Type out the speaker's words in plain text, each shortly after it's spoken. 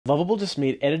Lovable just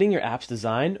made editing your app's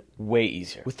design way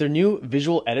easier. With their new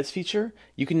Visual Edits feature,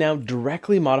 you can now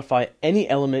directly modify any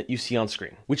element you see on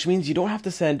screen, which means you don't have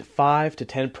to send 5 to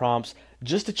 10 prompts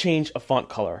just to change a font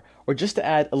color or just to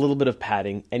add a little bit of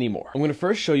padding anymore. I'm going to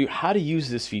first show you how to use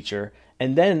this feature,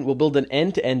 and then we'll build an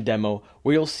end-to-end demo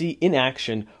where you'll see in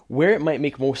action where it might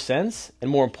make most sense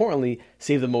and, more importantly,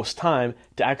 save the most time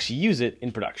to actually use it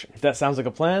in production. If that sounds like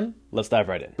a plan, let's dive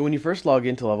right in. So when you first log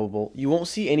into Lovable, you won't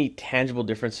see any tangible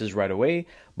differences right away,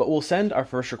 but we'll send our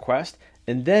first request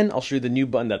and then I'll show you the new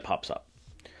button that pops up.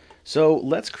 So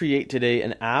let's create today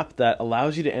an app that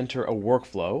allows you to enter a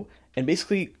workflow and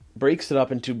basically breaks it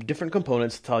up into different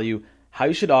components to tell you how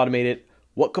you should automate it,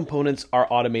 what components are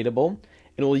automatable,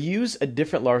 and we'll use a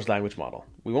different large language model.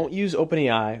 We won't use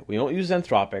OpenAI, we won't use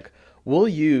Anthropic, we'll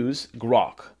use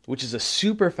Grok, which is a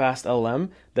super fast LLM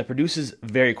that produces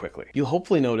very quickly. You'll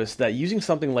hopefully notice that using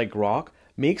something like Grok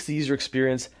makes the user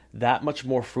experience that much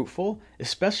more fruitful,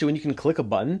 especially when you can click a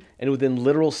button and within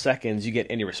literal seconds you get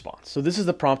any response. So this is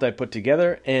the prompt I put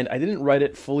together, and I didn't write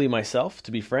it fully myself,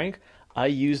 to be frank. I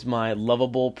used my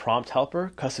Lovable Prompt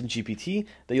Helper, Custom GPT,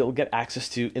 that you'll get access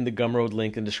to in the Gumroad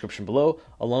link in the description below,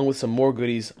 along with some more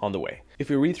goodies on the way. If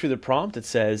we read through the prompt, it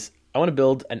says, I want to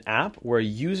build an app where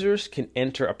users can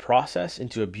enter a process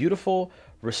into a beautiful,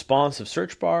 responsive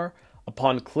search bar.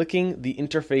 Upon clicking, the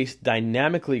interface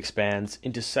dynamically expands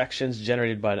into sections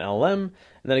generated by an LLM, and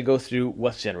then I go through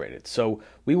what's generated. So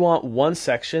we want one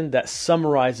section that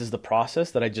summarizes the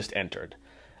process that I just entered.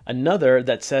 Another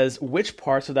that says which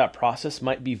parts of that process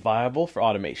might be viable for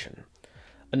automation.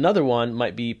 Another one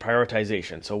might be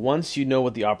prioritization. So once you know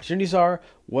what the opportunities are,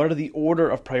 what are the order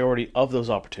of priority of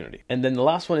those opportunities? And then the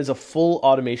last one is a full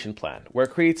automation plan where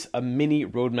it creates a mini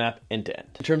roadmap end to end.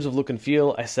 In terms of look and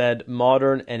feel, I said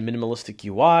modern and minimalistic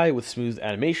UI with smooth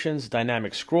animations,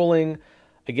 dynamic scrolling,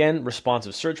 again,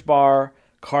 responsive search bar,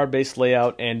 card-based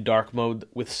layout, and dark mode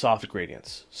with soft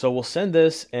gradients. So we'll send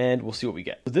this and we'll see what we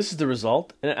get. So this is the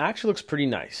result, and it actually looks pretty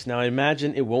nice. Now I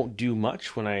imagine it won't do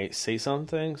much when I say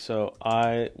something, so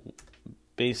I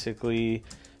basically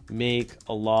make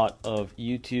a lot of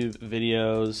YouTube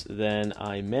videos, then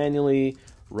I manually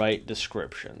write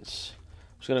descriptions.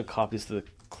 I'm just gonna copy this to the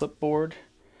clipboard.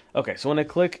 Okay, so when I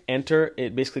click enter,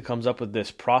 it basically comes up with this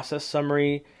process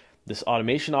summary, this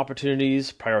automation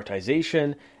opportunities,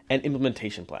 prioritization, and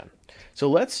implementation plan. So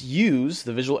let's use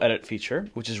the visual edit feature,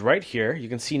 which is right here. You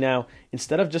can see now,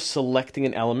 instead of just selecting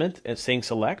an element and saying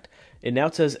select, it now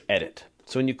says edit.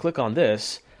 So when you click on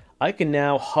this, I can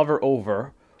now hover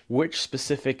over which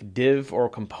specific div or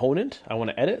component I want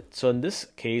to edit. So in this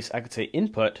case, I could say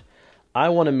input. I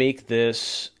want to make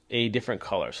this a different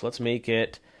color. So let's make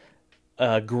it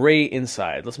gray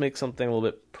inside. Let's make something a little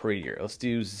bit prettier. Let's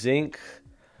do zinc.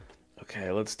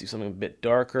 Okay, let's do something a bit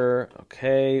darker.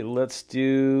 Okay, let's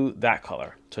do that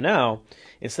color. So now,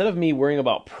 instead of me worrying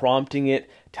about prompting it,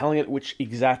 telling it which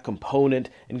exact component,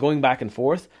 and going back and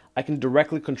forth, I can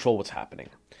directly control what's happening.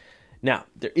 Now,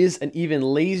 there is an even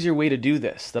lazier way to do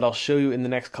this that I'll show you in the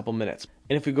next couple minutes.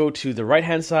 And if we go to the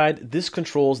right-hand side, this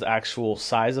controls the actual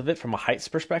size of it from a heights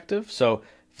perspective. So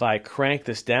if I crank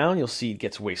this down, you'll see it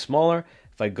gets way smaller.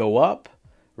 If I go up,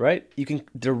 right, you can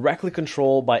directly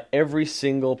control by every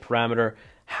single parameter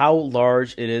how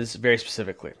large it is very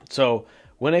specifically. So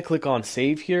when I click on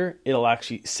save here, it'll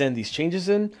actually send these changes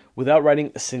in without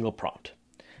writing a single prompt.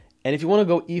 And if you want to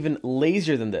go even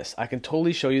lazier than this, I can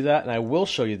totally show you that, and I will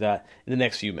show you that in the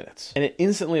next few minutes. And it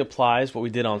instantly applies what we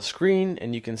did on screen,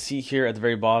 and you can see here at the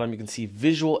very bottom, you can see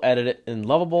visual edit in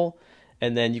Lovable,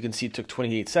 and then you can see it took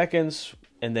 28 seconds,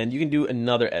 and then you can do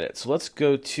another edit. So let's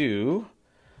go to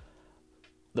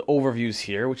the overviews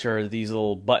here, which are these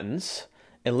little buttons,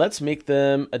 and let's make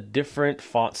them a different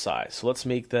font size. So let's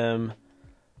make them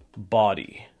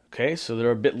body. Okay, so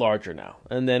they're a bit larger now.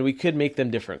 And then we could make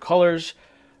them different colors,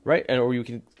 right? And or you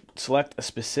can select a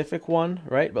specific one,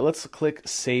 right? But let's click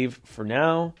save for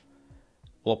now.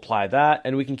 We'll apply that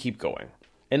and we can keep going.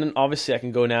 And then obviously I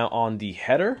can go now on the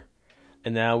header,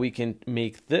 and now we can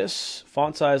make this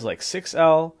font size like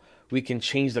 6L. We can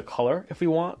change the color if we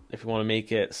want to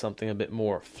make it something a bit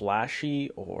more flashy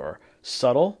or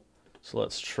subtle. So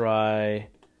let's try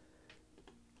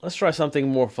something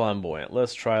more flamboyant.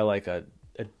 Let's try like a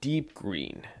deep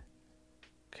green.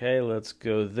 Okay, let's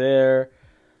go there.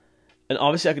 And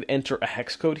obviously I could enter a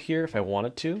hex code here if I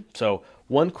wanted to. So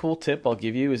one cool tip I'll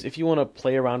give you is if you want to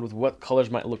play around with what colors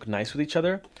might look nice with each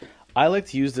other, I like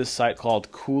to use this site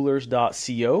called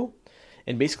coolers.co.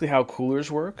 And basically how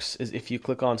Coolers works is if you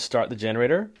click on Start the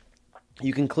Generator,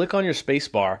 you can click on your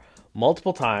spacebar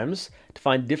multiple times to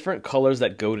find different colors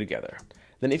that go together.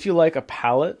 Then if you like a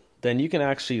palette, then you can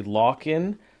actually lock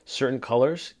in certain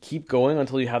colors, keep going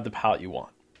until you have the palette you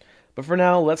want. But for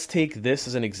now, let's take this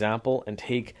as an example and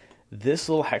take this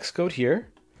little hex code here,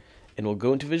 and we'll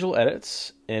go into Visual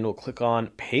Edits, and we'll click on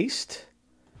Paste.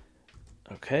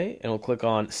 Okay, and we'll click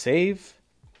on Save.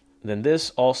 Then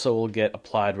this also will get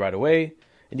applied right away,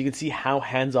 and you can see how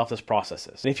hands-off this process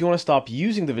is. And if you want to stop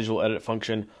using the Visual Edit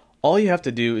function, all you have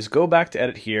to do is go back to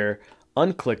Edit here,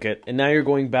 unclick it, and now you're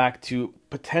going back to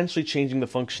potentially changing the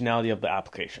functionality of the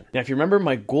application. Now, if you remember,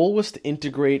 my goal was to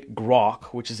integrate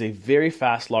Grok, which is a very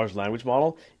fast large language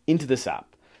model, into this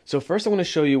app. So first I'm going to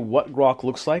show you what Grok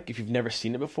looks like if you've never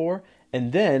seen it before,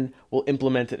 and then we'll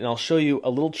implement it, and I'll show you a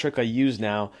little trick I use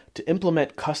now to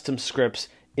implement custom scripts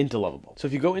into Lovable. So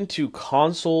if you go into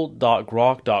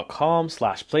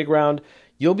console.grok.com/playground,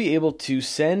 you'll be able to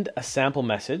send a sample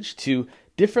message to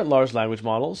different large language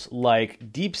models like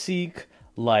DeepSeek,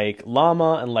 like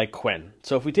Llama, and like Qwen.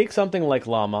 So if we take something like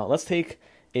Llama, let's take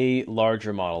a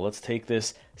larger model. Let's take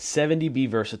this 70B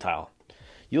Versatile.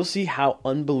 You'll see how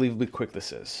unbelievably quick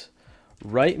this is.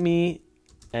 Write me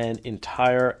an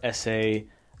entire essay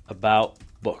about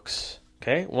books.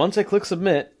 Okay, once I click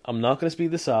submit, I'm not going to speed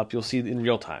this up. You'll see it in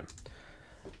real time.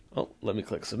 Oh, let me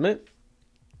click submit.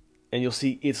 And you'll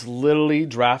see it's literally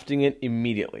drafting it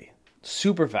immediately.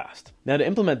 Super fast. Now to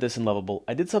implement this in Lovable,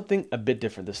 I did something a bit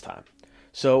different this time.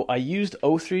 So I used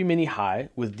O3 Mini High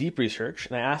with deep research,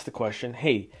 and I asked the question,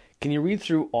 hey, can you read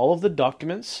through all of the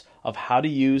documents of how to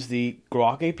use the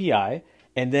Grok API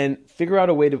and then figure out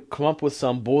a way to come up with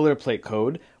some boilerplate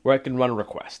code where I can run a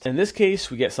request. In this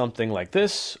case, we get something like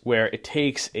this, where it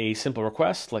takes a simple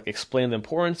request, like explain the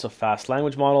importance of fast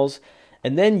language models,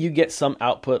 and then you get some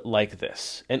output like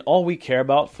this. And all we care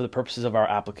about for the purposes of our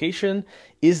application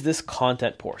is this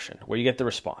content portion, where you get the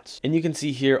response. And you can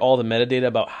see here all the metadata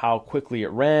about how quickly it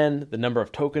ran, the number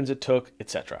of tokens it took,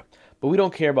 etc. But we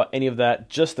don't care about any of that,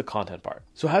 just the content part.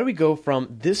 So how do we go from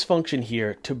this function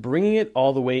here to bringing it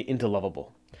all the way into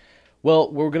Lovable?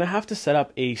 Well, we're going to have to set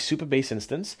up a Supabase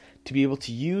instance to be able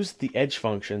to use the edge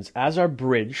functions as our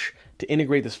bridge to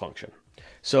integrate this function.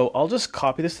 So I'll just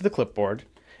copy this to the clipboard.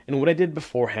 And what I did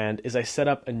beforehand is I set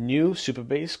up a new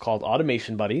Supabase called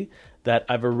Automation Buddy that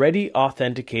I've already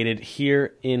authenticated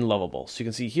here in Lovable. So you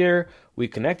can see here, we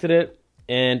connected it,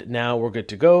 and now we're good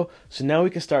to go. So now we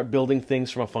can start building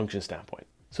things from a function standpoint.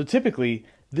 So typically,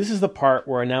 this is the part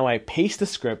where now I paste the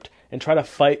script and try to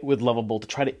fight with Lovable to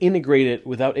try to integrate it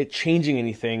without it changing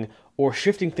anything or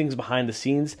shifting things behind the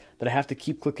scenes that I have to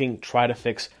keep clicking try to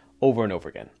fix over and over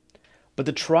again. But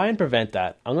to try and prevent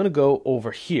that, I'm going to go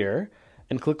over here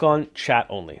and click on chat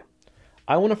only.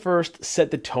 I want to first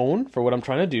set the tone for what I'm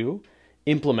trying to do,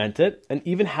 implement it, and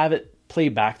even have it play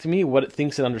back to me what it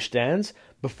thinks it understands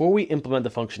before we implement the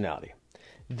functionality.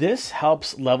 This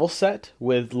helps level set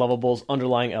with Lovable's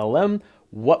underlying LLM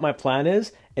what my plan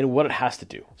is and what it has to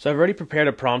do. So I've already prepared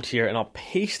a prompt here, and I'll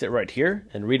paste it right here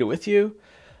and read it with you.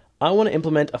 I want to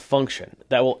implement a function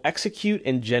that will execute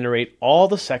and generate all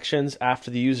the sections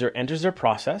after the user enters their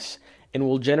process, and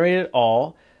will generate it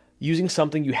all using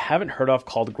something you haven't heard of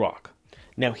called Grok.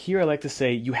 Now here I like to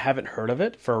say you haven't heard of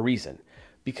it for a reason,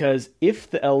 because if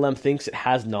the LLM thinks it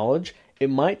has knowledge, it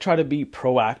might try to be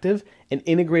proactive and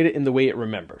integrate it in the way it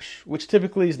remembers, which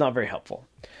typically is not very helpful.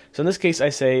 So in this case, I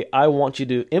say, I want you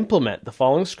to implement the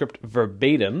following script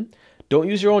verbatim, don't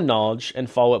use your own knowledge, and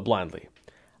follow it blindly.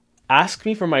 Ask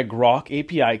me for my Grok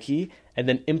API key, and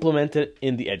then implement it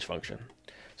in the edge function.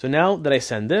 So now that I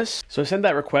send this, so I send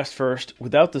that request first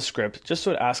without the script, just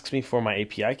so it asks me for my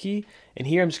API key, and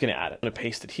here I'm just going to add it. I'm going to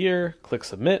paste it here, click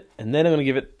submit, and then I'm going to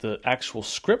give it the actual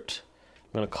script.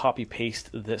 I'm going to copy paste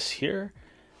this here,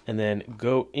 and then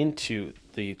go into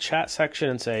the chat section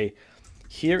and say,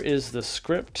 here is the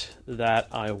script that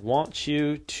I want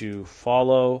you to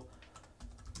follow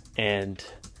and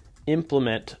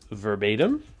implement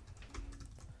verbatim.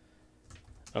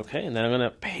 Okay, and then I'm going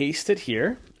to paste it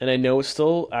here, and I know it's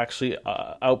still actually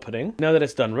outputting. Now that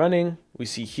it's done running, we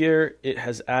see here it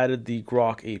has added the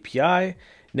Grok API.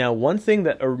 Now, one thing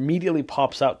that immediately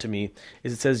pops out to me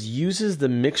is it says uses the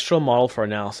Mixtral model for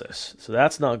analysis. So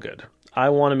that's not good. I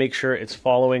want to make sure it's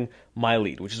following my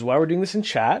lead, which is why we're doing this in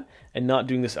chat and not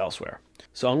doing this elsewhere.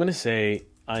 So I'm going to say,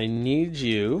 I need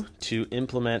you to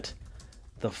implement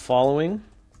the following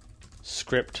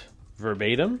script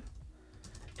verbatim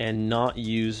and not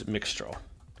use Mixtral.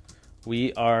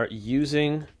 We are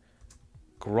using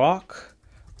Grok,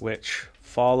 which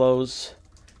follows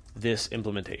this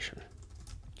implementation.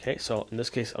 Okay, so in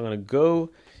this case, I'm going to go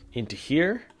into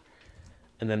here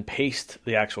and then paste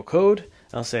the actual code.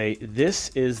 And I'll say, this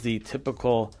is the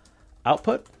typical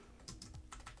output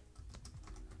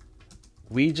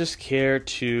We just care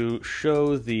to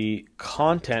show the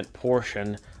content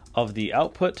portion of the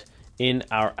output in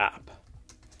our app.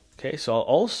 Okay, so I'll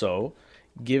also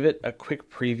give it a quick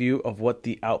preview of what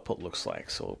the output looks like.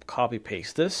 So copy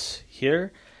paste this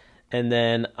here, and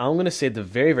then I'm going to say at the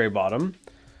very, very bottom,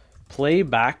 play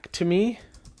back to me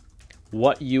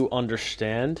what you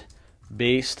understand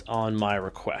based on my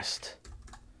request.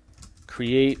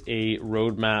 Create a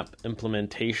roadmap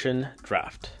implementation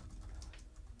draft.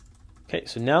 Okay,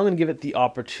 so now I'm going to give it the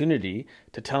opportunity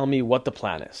to tell me what the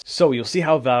plan is. So you'll see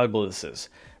how valuable this is.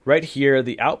 Right here,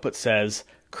 the output says,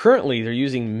 currently they're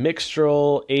using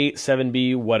Mixtral 8,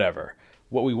 7B, whatever.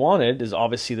 What we wanted is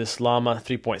obviously this Llama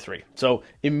 3.3. So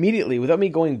immediately, without me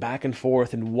going back and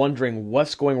forth and wondering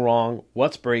what's going wrong,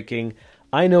 what's breaking,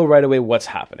 I know right away what's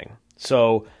happening.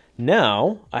 So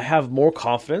now I have more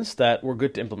confidence that we're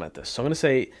good to implement this. So I'm going to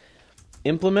say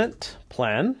implement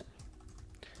plan.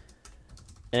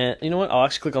 And you know what? I'll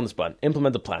actually click on this button,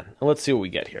 implement the plan. And let's see what we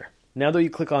get here. Now that you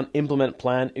click on implement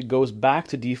plan, it goes back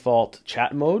to default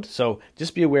chat mode. So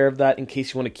just be aware of that in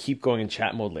case you want to keep going in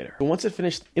chat mode later. But once it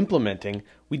finished implementing,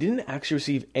 we didn't actually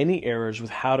receive any errors with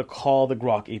how to call the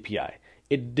Gro API.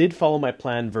 It did follow my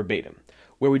plan verbatim.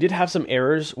 Where we did have some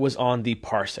errors was on the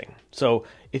parsing. So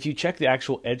if you check the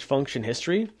actual edge function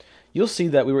history, you'll see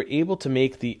that we were able to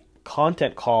make the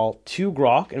content call to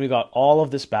Grok and we got all of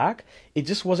this back. It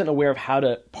just wasn't aware of how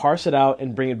to parse it out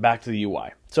and bring it back to the UI.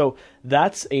 So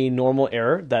that's a normal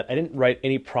error that I didn't write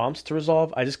any prompts to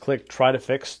resolve. I just clicked try to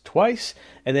fix twice.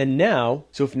 And then now,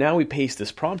 so if now we paste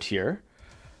this prompt here,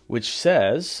 which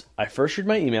says, I first read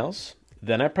my emails,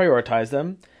 then I prioritize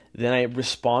them, then I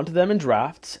respond to them in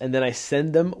drafts, and then I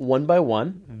send them one by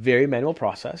one, very manual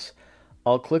process.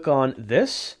 I'll click on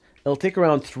this. It'll take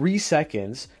around 3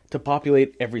 seconds to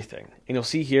populate everything. And you'll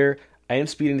see here, I am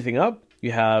speeding anything up.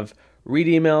 You have read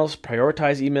emails,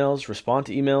 prioritize emails, respond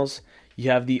to emails.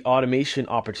 You have the automation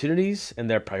opportunities and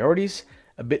their priorities.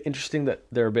 A bit interesting that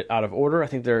they're a bit out of order. I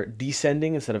think they're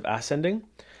descending instead of ascending.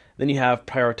 Then you have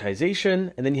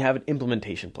prioritization, and then you have an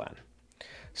implementation plan.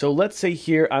 So let's say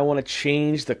here I want to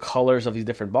change the colors of these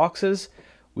different boxes.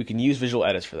 We can use visual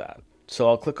edits for that. So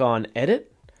I'll click on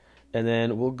edit, and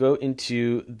then we'll go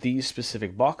into these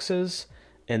specific boxes,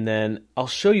 and then I'll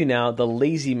show you now the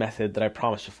lazy method that I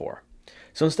promised before.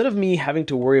 So instead of me having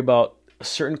to worry about a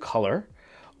certain color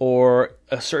or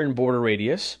a certain border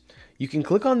radius, you can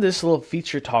click on this little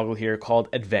feature toggle here called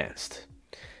advanced.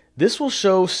 This will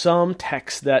show some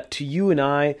text that to you and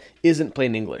I isn't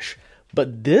plain English,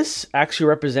 but this actually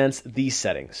represents these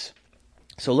settings.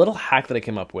 So a little hack that I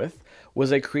came up with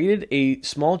was I created a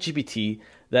small GPT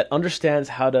that understands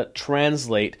how to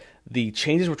translate the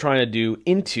changes we're trying to do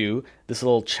into this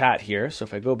little chat here. So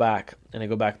if I go back and I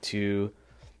go back to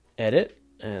edit,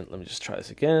 and let me just try this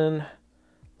again.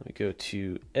 Let me go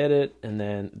to edit and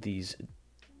then these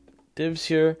divs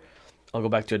here. I'll go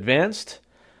back to advanced.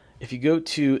 If you go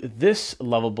to this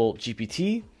Lovable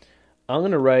GPT, I'm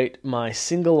going to write my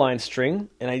single line string,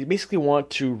 and I basically want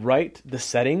to write the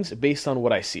settings based on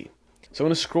what I see. So I'm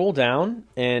going to scroll down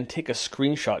and take a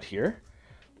screenshot here.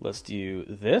 Let's do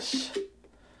this.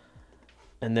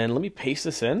 And then let me paste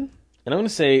this in. And I'm going to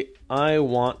say, I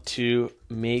want to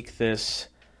make this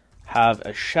have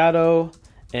a shadow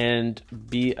and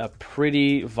be a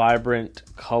pretty vibrant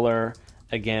color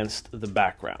against the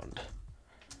background.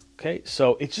 Okay,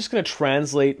 so it's just going to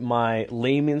translate my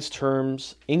layman's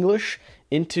terms English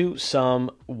into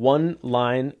some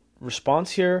one-line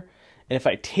response here. And if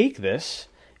I take this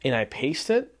and I paste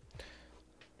it,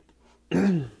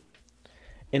 and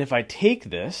if I take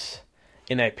this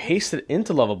and I paste it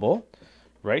into Lovable,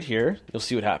 right here, you'll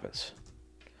see what happens.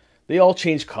 They all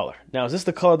change color. Now, is this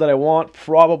the color that I want?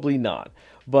 Probably not.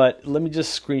 But let me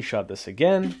just screenshot this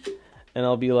again, and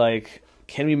I'll be like,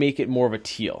 can we make it more of a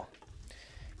teal?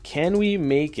 Can we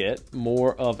make it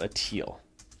more of a teal?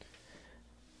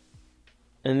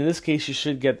 And in this case, you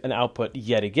should get an output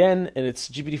yet again, and it's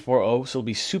GPT-4o, so it'll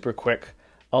be super quick.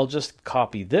 I'll just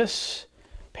copy this,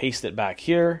 paste it back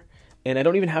here, and I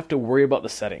don't even have to worry about the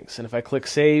settings. And if I click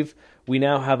save, we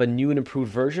now have a new and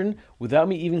improved version without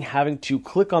me even having to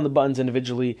click on the buttons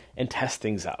individually and test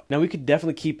things out. Now we could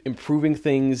definitely keep improving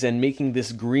things and making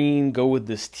this green go with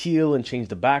this teal and change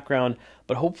the background,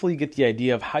 but hopefully you get the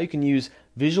idea of how you can use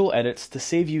visual edits to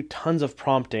save you tons of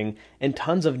prompting and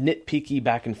tons of nitpicky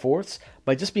back and forths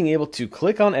by just being able to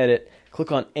click on edit,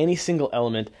 click on any single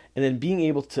element, and then being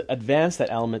able to advance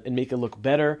that element and make it look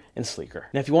better and sleeker.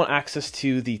 Now, if you want access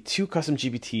to the 2 custom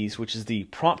GPTs, which is the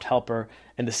Prompt Helper,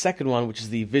 and the second one, which is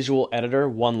the Visual Editor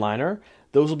oneliner,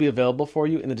 those will be available for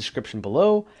you in the description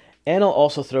below. And I'll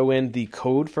also throw in the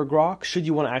code for Grok should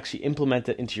you want to actually implement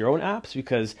it into your own apps,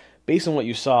 because based on what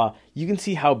you saw, you can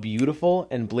see how beautiful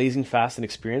and blazing fast an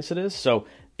experience it is. So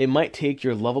it might take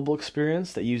your Lovable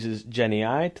experience that uses Gen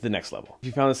AI to the next level. If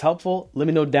you found this helpful, let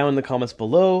me know down in the comments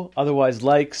below. Otherwise,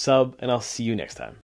 like, sub, and I'll see you next time.